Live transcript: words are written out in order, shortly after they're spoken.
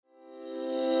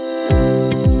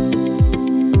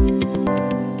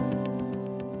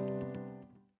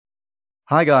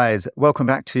Hi guys, welcome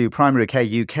back to Primary Care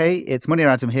UK. It's Munir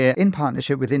Adam here in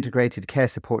partnership with Integrated Care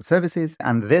Support Services,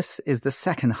 and this is the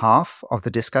second half of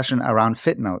the discussion around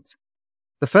FitNotes.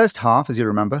 The first half, as you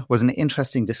remember, was an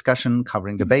interesting discussion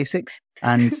covering the basics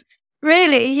and...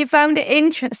 Really? You found it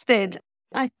interesting?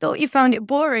 I thought you found it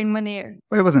boring, Munir.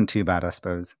 Well, it wasn't too bad, I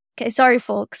suppose. Okay, sorry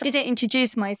folks, I didn't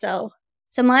introduce myself.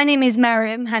 So my name is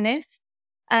Mariam Hanif,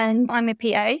 and I'm a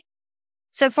PA.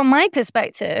 So from my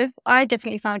perspective, I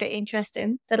definitely found it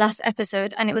interesting, the last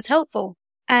episode, and it was helpful.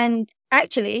 And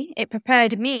actually, it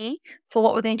prepared me for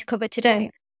what we're going to cover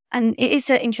today. And it is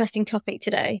an interesting topic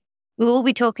today. We will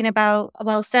be talking about,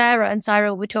 well, Sarah and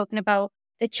Cyril will be talking about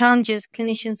the challenges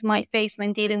clinicians might face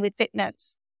when dealing with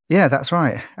FitNotes. Yeah, that's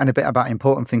right. And a bit about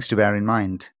important things to bear in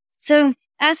mind. So,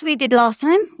 as we did last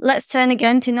time, let's turn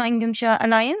again to Nottinghamshire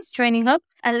Alliance Training Hub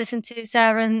and listen to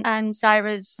Sarah and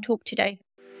Cyril's talk today.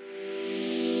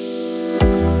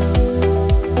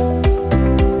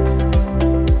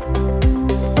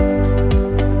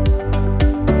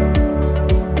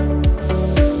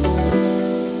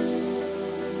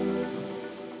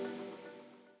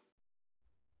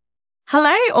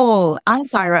 Hello all, I'm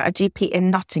Sarah, a GP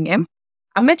in Nottingham.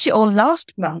 I met you all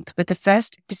last month with the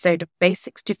first episode of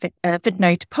Basics to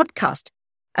FitNote podcast.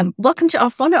 And welcome to our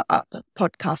follow-up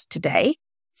podcast today.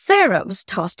 Sarah was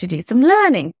tasked to do some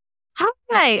learning.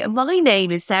 Hi, my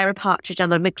name is Sarah Partridge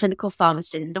and I'm a clinical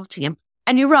pharmacist in Nottingham.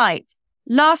 And you're right,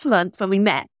 last month when we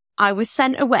met, I was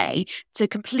sent away to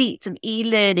complete some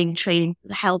e-learning training for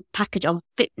the health package on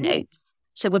FitNotes.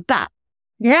 So we're back.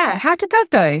 Yeah, how did that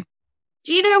go?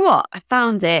 Do you know what? I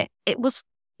found it. It was,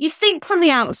 you think from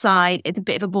the outside, it's a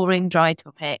bit of a boring, dry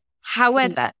topic.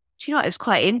 However, do you know what? It was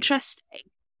quite interesting.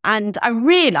 And I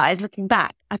realised looking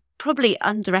back, I probably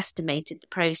underestimated the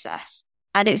process.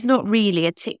 And it's not really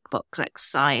a tick box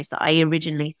exercise that I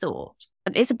originally thought.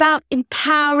 It's about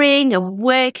empowering and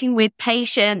working with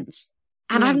patients.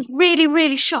 And I'm really,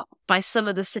 really shocked by some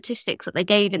of the statistics that they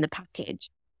gave in the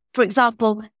package. For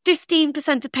example,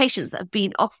 15% of patients that have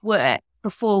been off work for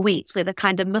 4 weeks with a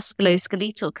kind of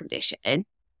musculoskeletal condition,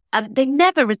 they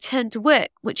never return to work,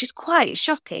 which is quite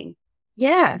shocking.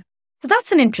 Yeah, so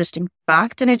that's an interesting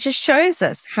fact, and it just shows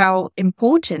us how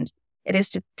important it is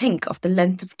to think of the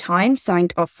length of time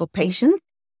signed off for patients,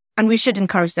 and we should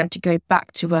encourage them to go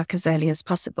back to work as early as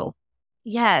possible.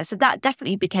 Yeah, so that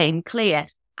definitely became clear.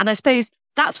 And I suppose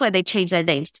that's why they changed their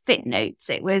names to FitNotes.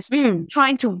 It was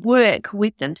trying to work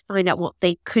with them to find out what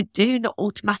they could do, not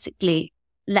automatically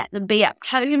let them be at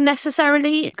home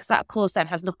necessarily, because that, of course, then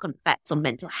has knock-on effects on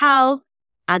mental health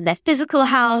and their physical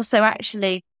health. So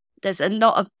actually, there's a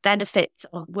lot of benefits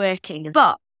of working.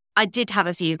 But I did have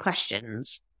a few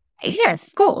questions. Yes,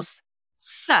 of course.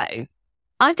 So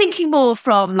I'm thinking more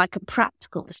from like a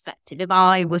practical perspective. If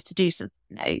I was to do some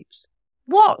notes,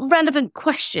 what relevant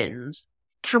questions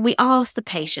can we ask the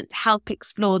patient to help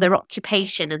explore their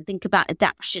occupation and think about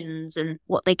adaptations and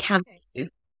what they can do?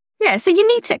 Yeah, so you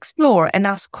need to explore and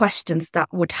ask questions that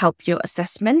would help your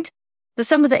assessment. So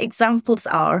some of the examples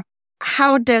are,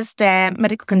 how does their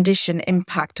medical condition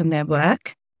impact on their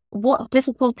work? What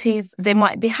difficulties they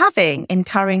might be having in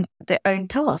carrying their own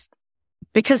tasks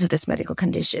because of this medical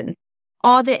condition?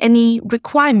 Are there any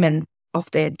requirements of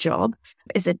their job?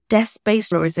 Is it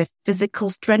desk-based or is it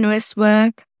physical strenuous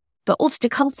work? But also to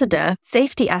consider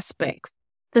safety aspects,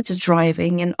 such as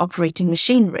driving and operating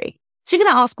machinery. So you're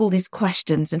going to ask all these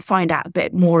questions and find out a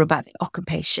bit more about the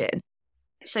occupation.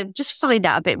 So just find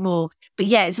out a bit more. But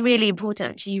yeah, it's really important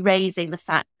actually raising the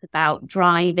fact about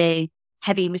driving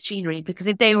heavy machinery, because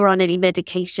if they were on any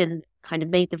medication kind of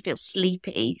made them feel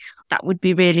sleepy, that would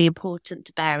be really important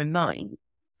to bear in mind.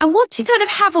 And once you kind of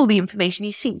have all the information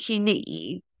you think you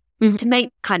need to make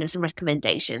kind of some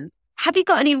recommendations, have you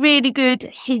got any really good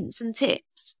hints and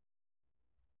tips?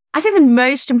 I think the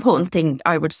most important thing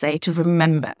I would say to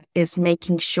remember is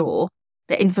making sure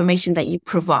the information that you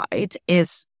provide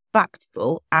is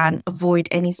factual and avoid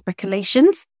any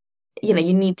speculations. You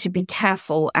need to be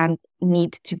careful and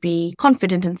need to be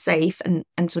confident and safe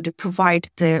and sort of provide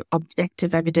the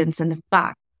objective evidence and the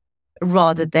fact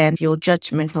rather than your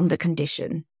judgment on the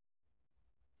condition.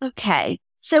 Okay.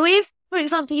 So if, for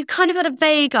example, you kind of had a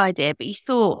vague idea, but you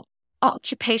thought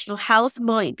occupational health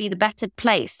might be the better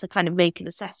place to kind of make an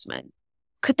assessment,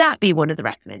 could that be one of the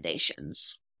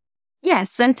recommendations? Yes,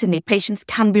 certainly. Patients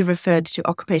can be referred to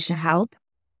occupational health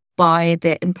by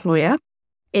their employer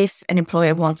if an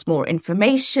employer wants more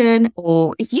information,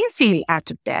 or if you feel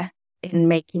out of depth in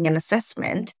making an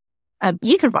assessment,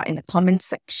 you can write in the comments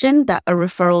section that a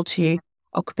referral to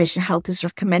occupational health is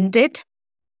recommended.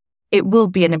 It will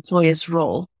be an employer's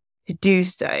role to do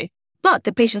so. But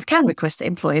the patients can request the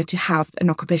employer to have an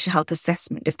occupational health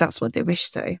assessment if that's what they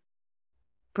wish so.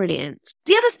 Brilliant.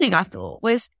 The other thing I thought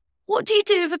was, what do you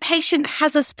do if a patient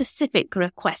has a specific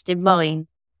request in mind?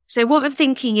 So what I'm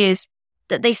thinking is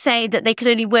that they say that they can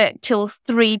only work till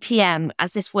 3 p.m.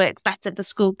 as this works better for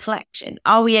school collection.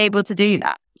 Are we able to do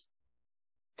that?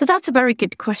 So that's a very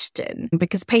good question,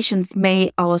 because patients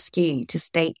may ask you to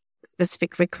state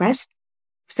specific requests.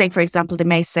 Say, for example, they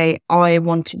may say, I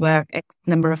want to work X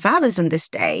number of hours on this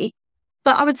day.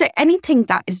 But I would say anything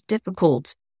that is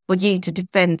difficult for you to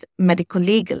defend medical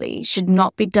legally should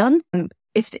not be done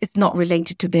if it's not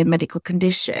related to their medical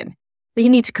condition. So you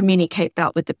need to communicate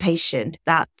that with the patient,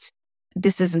 that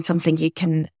this isn't something you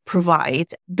can provide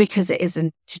because it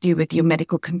isn't to do with your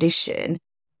medical condition.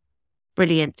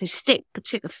 Brilliant. So stick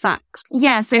to the facts.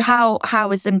 Yeah. So how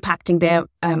is impacting their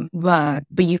work,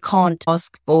 but you can't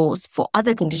ask for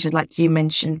other conditions like you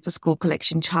mentioned, for school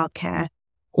collection, childcare,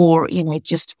 or,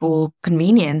 just for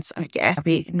convenience, I guess,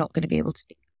 we're not going to be able to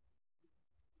do.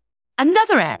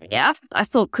 Another area I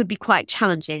thought could be quite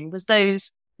challenging was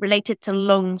those related to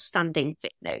long-standing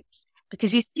fit notes,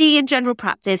 because you see in general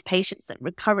practice patients that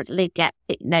recurrently get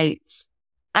fit notes,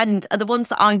 and the ones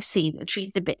that I've seen are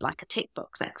treated a bit like a tick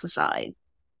box exercise.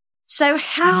 So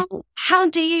how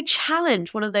do you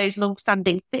challenge one of those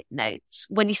long-standing fit notes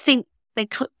when you think they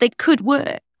could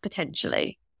work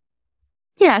potentially?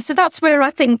 Yeah, so that's where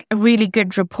I think a really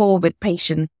good rapport with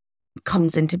patient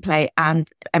comes into play, and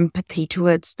empathy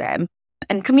towards them,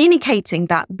 and communicating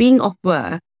that being off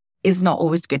work is not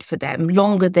always good for them.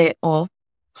 Longer they're off,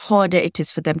 harder it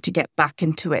is for them to get back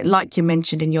into it, like you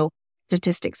mentioned in your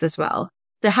statistics as well.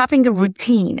 So having a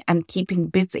routine and keeping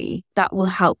busy, that will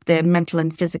help their mental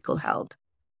and physical health.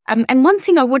 And one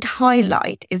thing I would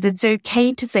highlight is it's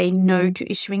okay to say no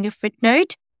to issuing a fit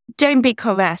note. Don't be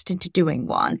coerced into doing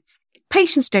one. If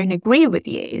patients don't agree with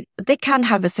you, they can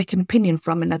have a second opinion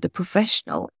from another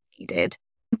professional needed.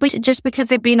 But just because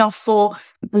they've been off for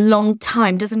a long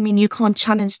time doesn't mean you can't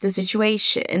challenge the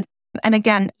situation. And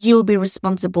again, you'll be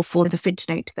responsible for the fit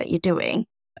note that you're doing.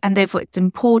 And therefore, it's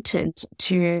important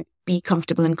to be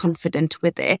comfortable and confident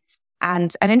with it,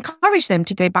 and encourage them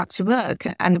to go back to work.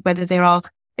 And whether there are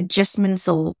adjustments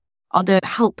or other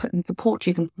help and support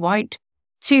you can provide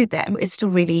to them, it's still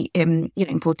really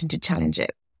important to challenge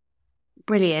it.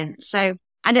 Brilliant. So,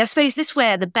 and I suppose this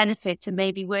where the benefit of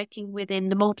maybe working within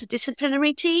the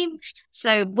multidisciplinary team.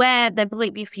 So where there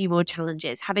might be a few more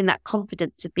challenges, having that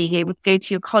confidence of being able to go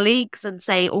to your colleagues and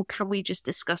say, oh, can we just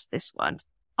discuss this one?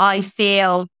 I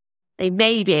feel they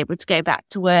may be able to go back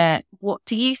to work. What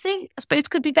do you think? I suppose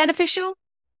could be beneficial?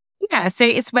 Yeah, so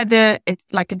it's whether it's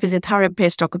like a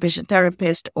physiotherapist, occupational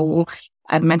therapist, or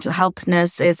mental health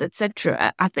nurses,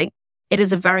 etc. I think it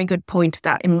is a very good point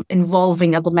that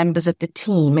involving other members of the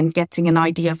team and getting an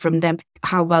idea from them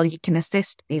how well you can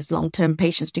assist these long-term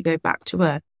patients to go back to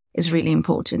work is really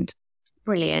important.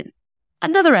 Brilliant.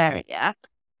 Another area,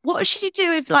 what should you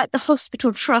do if like the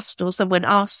hospital trust or someone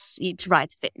asks you to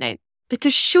write a fit note?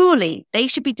 Because surely they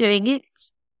should be doing it.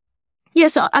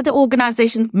 Yes, so other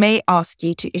organizations may ask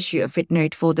you to issue a fit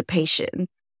note for the patient.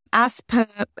 As per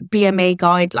BMA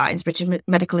guidelines, British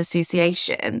Medical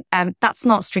Association, that's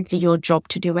not strictly your job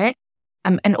to do it.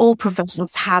 And all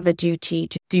professionals have a duty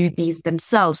to do these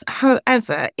themselves.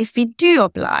 However, if you do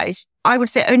oblige, I would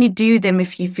say only do them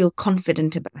if you feel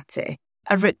confident about it.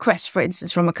 A request, for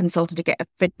instance, from a consultant to get a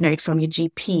fit note from your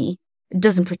GP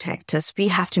doesn't protect us. We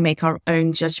have to make our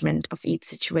own judgment of each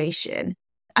situation.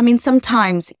 I mean,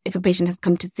 sometimes if a patient has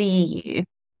come to see you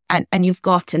and you've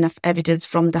got enough evidence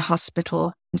from the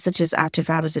hospital, such as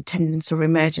out-of-hours attendance or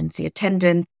emergency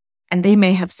attendant, and they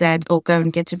may have said, oh, go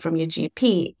and get it from your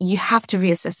GP, you have to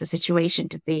reassess the situation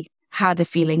to see how they're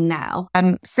feeling now.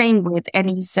 Same with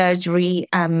any surgery,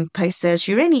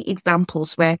 post-surgery, any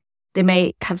examples where they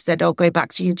may have said, oh, go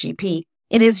back to your GP.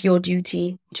 It is your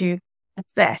duty to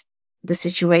assess the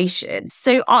situation.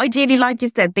 So ideally, like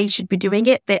you said, they should be doing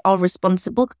it. They are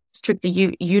responsible.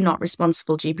 Strictly, you're not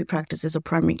responsible. GP practices or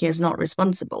primary care is not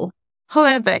responsible.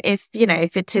 However, if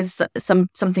it is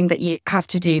something that you have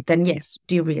to do, then yes,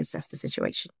 do reassess the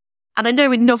situation. And I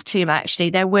know in Nottingham, actually,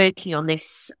 they're working on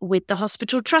this with the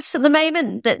hospital trust at the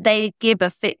moment, that they give a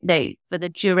fit note for the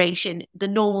duration, the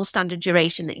normal standard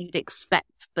duration that you'd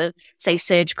expect for, say,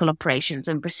 surgical operations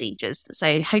and procedures.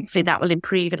 So hopefully that will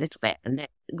improve a little bit, and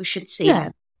we should see.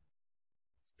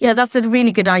 Yeah, that's a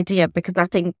really good idea, because I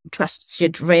think trusts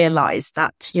should realise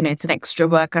that, it's an extra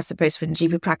work, I suppose, for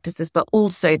GP practices, but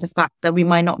also the fact that we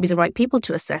might not be the right people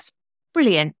to assess.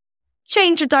 Brilliant.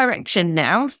 Change of direction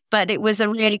now, but it was a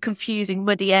really confusing,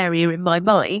 muddy area in my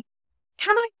mind.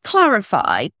 Can I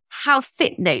clarify how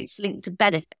fit notes link to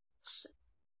benefits?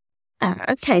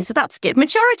 Okay, so that's good.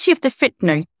 Majority of the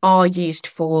footnotes are used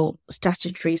for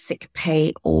statutory sick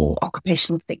pay or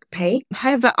occupational sick pay.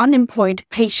 However, unemployed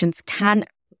patients can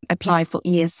apply for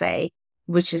ESA,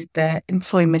 which is the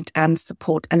Employment and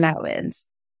Support Allowance,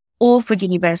 or for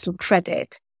universal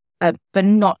credit, but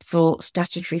not for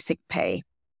statutory sick pay.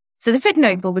 So the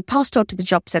footnote will be passed on to the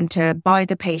job centre by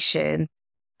the patient,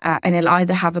 and it'll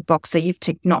either have a box that you've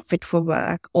ticked not fit for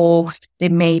work, or there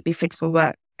may be fit for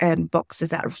work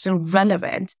boxes that are still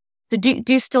relevant. So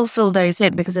do still fill those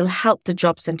in, because it'll help the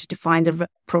job centre to find the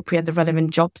appropriate, the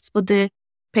relevant jobs for the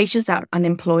patients that are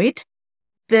unemployed.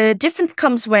 The difference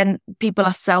comes when people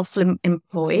are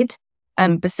self-employed,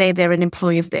 but say they're an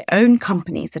employee of their own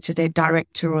company, such as their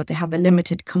director, or they have a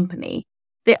limited company.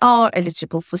 They are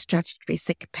eligible for statutory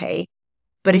sick pay.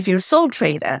 But if you're a sole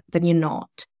trader, then you're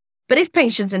not. But if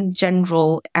patients in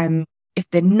general, if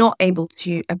they're not able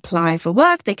to apply for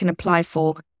work, they can apply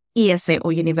for ESA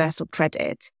or universal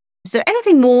credit. So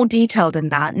anything more detailed than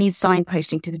that needs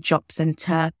signposting to the job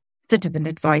centre, to the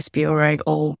advice bureau,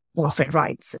 or welfare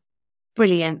rights.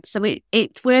 Brilliant. So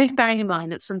it's worth bearing in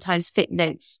mind that sometimes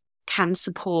footnotes can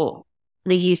support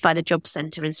and are used by the job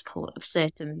centre in support of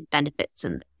certain benefits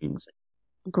and things.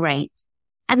 Great.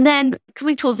 And then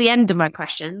coming towards the end of my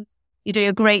questions, you're doing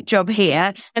a great job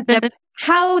here.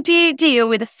 How do you deal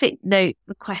with a footnote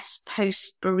request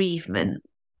post-bereavement?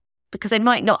 Because they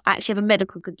might not actually have a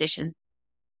medical condition.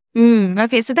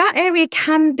 Okay, so that area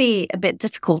can be a bit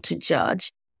difficult to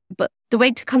judge, but the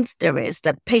way to consider is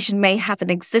that the patient may have an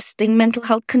existing mental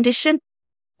health condition,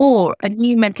 or a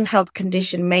new mental health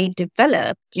condition may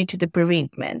develop due to the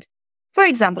bereavement. For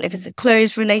example, if it's a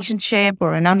close relationship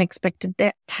or an unexpected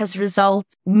death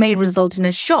may result in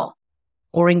a shock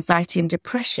or anxiety and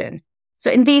depression.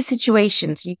 So in these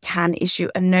situations, you can issue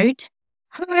a note.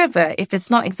 However, if it's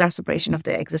not exacerbation of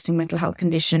the existing mental health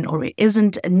condition, or it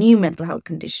isn't a new mental health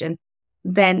condition,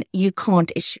 then you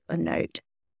can't issue a note.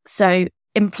 So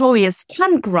employers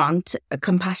can grant a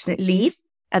compassionate leave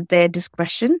at their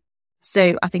discretion.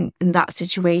 So I think in that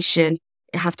situation,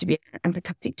 you have to be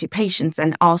empathetic to patients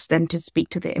and ask them to speak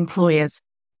to their employers.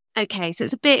 Okay, so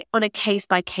it's a bit on a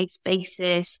case-by-case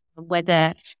basis,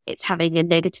 whether it's having a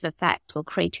negative effect or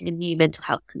creating a new mental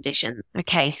health condition.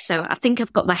 Okay, so I think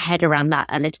I've got my head around that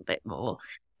a little bit more.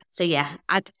 So yeah,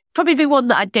 I'd probably be one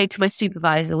that I'd go to my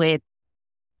supervisor with.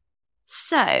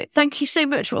 So thank you so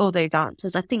much for all those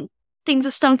answers. I think things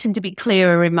are starting to be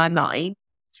clearer in my mind.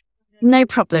 No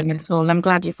problem at all. I'm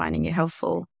glad you're finding it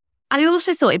helpful. I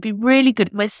also thought it'd be really good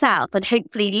for myself and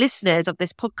hopefully listeners of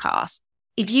this podcast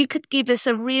if you could give us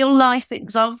a real life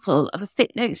example of a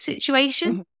footnote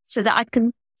situation so that I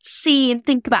can see and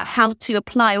think about how to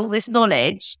apply all this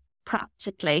knowledge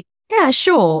practically. Yeah,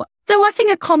 sure. So I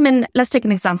think let's take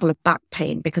an example of back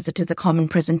pain, because it is a common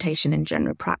presentation in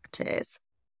general practice.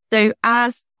 So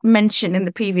as mentioned in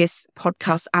the previous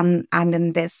podcast and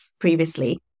in this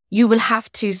previously, you will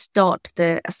have to start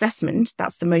the assessment.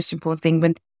 That's the most important thing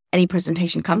when any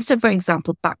presentation comes. So for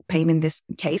example, back pain in this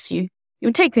case, you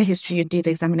take the history, you do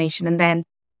the examination, and then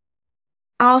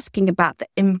asking about the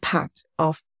impact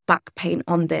of back pain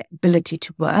on their ability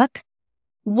to work.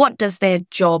 What does their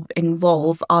job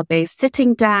involve? Are they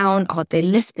sitting down? Are they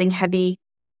lifting heavy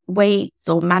weights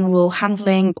or manual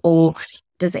handling? Or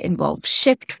does it involve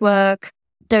shift work?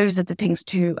 Those are the things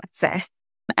to assess.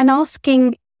 And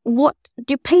asking, what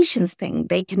do patients think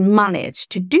they can manage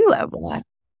to do at work?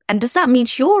 And does that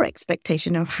meet your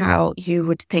expectation of how you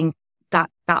would think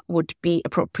that would be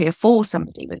appropriate for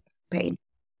somebody with pain?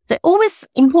 The always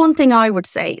important thing I would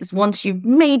say is once you've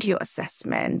made your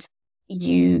assessment,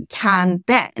 you can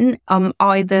then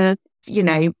either,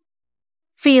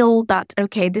 feel that,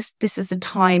 okay, this is a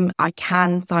time I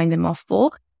can sign them off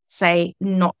for, say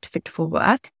not fit for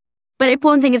work. But the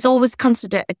important thing is always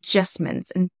consider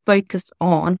adjustments and focus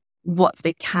on what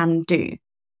they can do.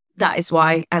 That is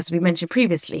why, as we mentioned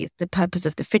previously, the purpose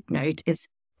of the footnote is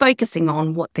focusing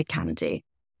on what they can do.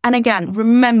 And again,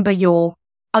 remember your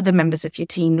other members of your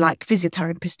team, like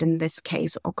physiotherapist in this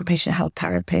case, occupational health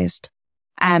therapist,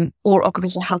 or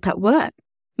occupational health at work.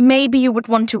 Maybe you would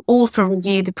want to also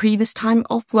review the previous time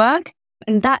off work.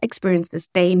 And that experiences,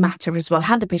 they matter as well.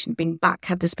 Have the patient been back?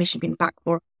 Have this patient been back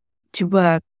to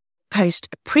work post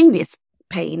a previous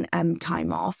pain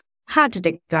time off? How did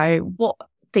it go? What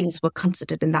things were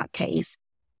considered in that case?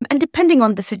 And depending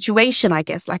on the situation, I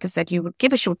guess, like I said, you would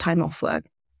give a short time off work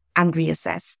and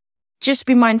reassess. Just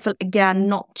be mindful, again,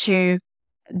 not to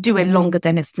do it longer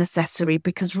than it's necessary,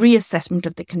 because reassessment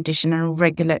of the condition on a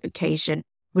regular occasion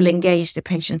will engage the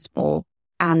patients more,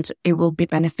 and it will be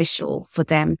beneficial for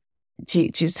them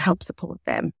to help support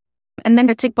them. And then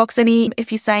tick box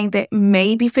if you're saying that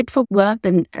may be fit for work,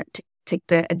 then tick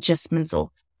the adjustments or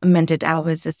amended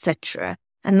hours, etc.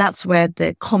 And that's where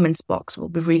the comments box will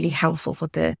be really helpful for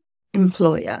the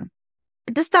employer.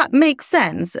 Does that make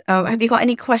sense? Have you got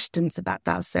any questions about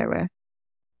that, Sarah?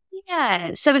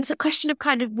 Yeah. So it's a question of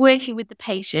kind of working with the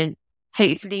patient,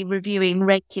 hopefully reviewing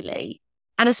regularly.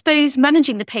 And I suppose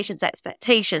managing the patient's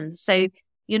expectations. So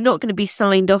you're not going to be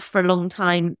signed off for a long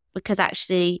time because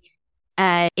actually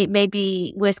it may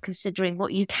be worth considering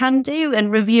what you can do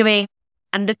and reviewing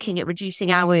and looking at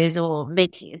reducing hours or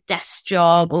making a desk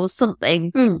job or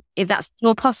something, if that's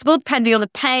more possible, depending on the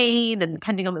pain and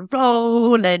depending on the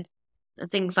role and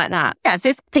things like that. Yeah, so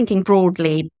it's thinking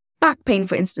broadly. Back pain,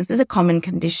 for instance, is a common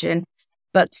condition.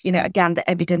 But, again, the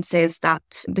evidence is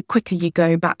that the quicker you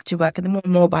go back to work and the more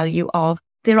mobile you are,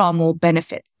 there are more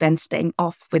benefits than staying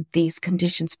off with these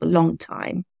conditions for a long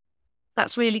time.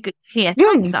 That's really good to hear.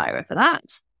 Thanks, Ira, for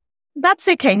that. That's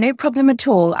okay. No problem at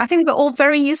all. I think they're all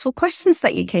very useful questions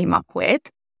that you came up with.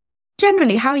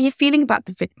 Generally, how are you feeling about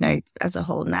the FitNotes as a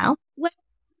whole now? Well,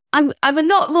 I'm a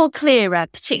lot more clearer,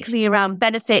 particularly around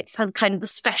benefits and kind of the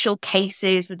special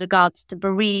cases with regards to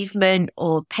bereavement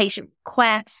or patient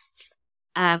requests,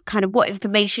 kind of what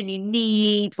information you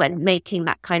need when making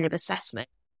that kind of assessment.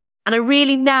 And I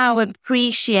really now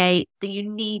appreciate that you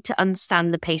need to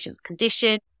understand the patient's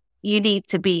condition. You need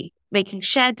to be making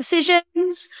shared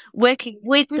decisions, working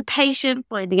with the patient,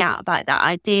 finding out about their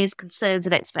ideas, concerns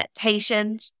and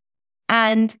expectations.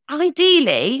 And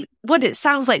ideally, what it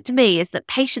sounds like to me is that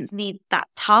patients need that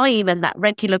time and that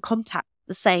regular contact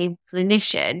with the same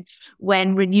clinician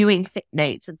when renewing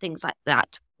FitNotes and things like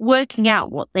that, working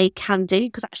out what they can do,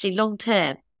 because actually long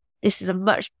term, this is a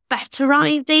much better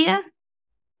idea.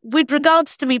 With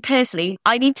regards to me personally,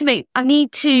 I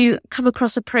need to come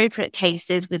across appropriate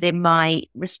cases within my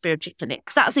respiratory clinic,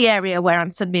 because that's the area where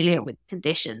I'm familiar with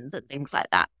conditions and things like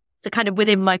that. So kind of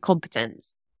within my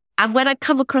competence. And when I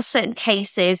come across certain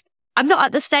cases, I'm not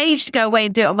at the stage to go away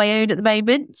and do it on my own at the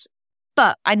moment,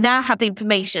 but I now have the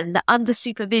information that under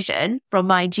supervision from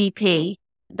my GP,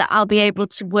 that I'll be able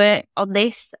to work on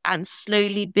this and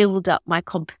slowly build up my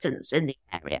competence in the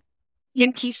area.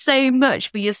 Thank you so much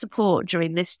for your support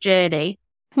during this journey.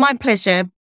 My pleasure.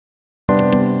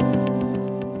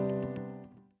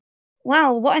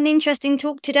 Wow, what an interesting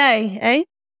talk today, eh?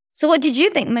 So what did you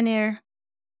think, Munir?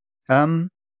 I'm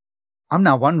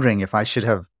now wondering if I should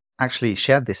have actually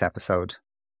shared this episode.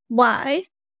 Why?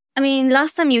 I mean,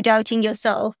 last time you were doubting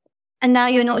yourself, and now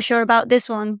you're not sure about this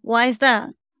one. Why is that?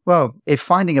 Well, if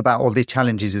finding about all these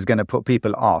challenges is going to put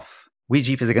people off, we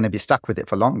GPs are going to be stuck with it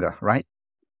for longer, right?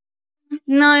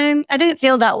 No, I don't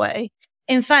feel that way.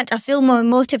 In fact, I feel more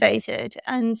motivated.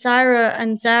 And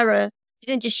Sarah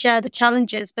didn't just share the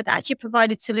challenges, but they actually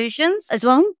provided solutions as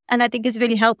well. And I think it's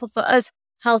really helpful for us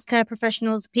healthcare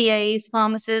professionals, PAs,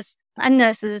 pharmacists, and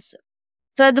nurses.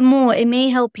 Furthermore, it may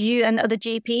help you and other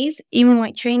GPs, even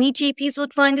like trainee GPs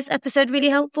would find this episode really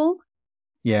helpful.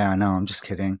 Yeah, no, I'm just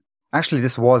kidding. Actually,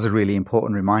 this was a really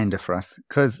important reminder for us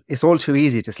because it's all too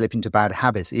easy to slip into bad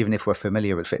habits, even if we're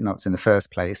familiar with FitNotes in the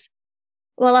first place.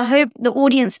 Well, I hope the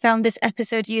audience found this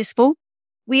episode useful.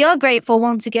 We are grateful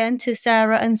once again to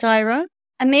Sarah and Zaira,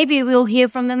 and maybe we'll hear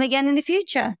from them again in the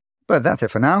future. But that's it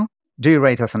for now. Do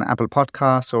rate us on Apple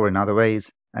Podcasts or in other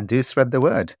ways, and do spread the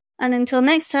word. And until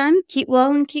next time, keep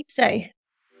well and keep safe.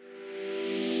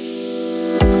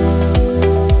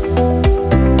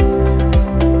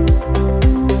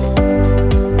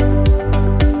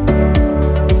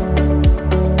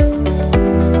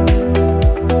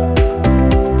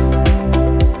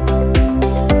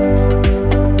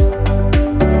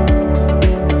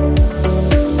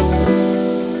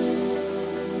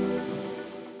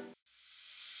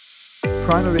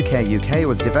 Primary Care UK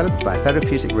was developed by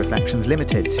Therapeutic Reflections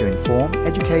Limited to inform,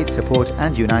 educate, support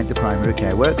and unite the primary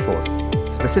care workforce.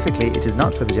 Specifically, it is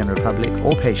not for the general public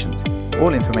or patients.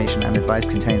 All information and advice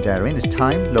contained therein is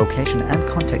time, location and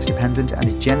context dependent and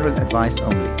is general advice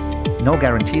only. No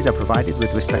guarantees are provided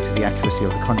with respect to the accuracy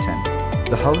of the content.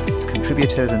 The hosts,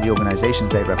 contributors and the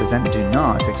organizations they represent do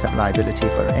not accept liability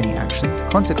for any actions,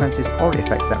 consequences or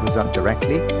effects that result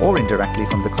directly or indirectly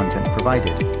from the content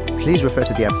provided. Please refer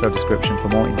to the episode description for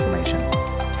more information.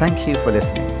 Thank you for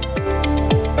listening.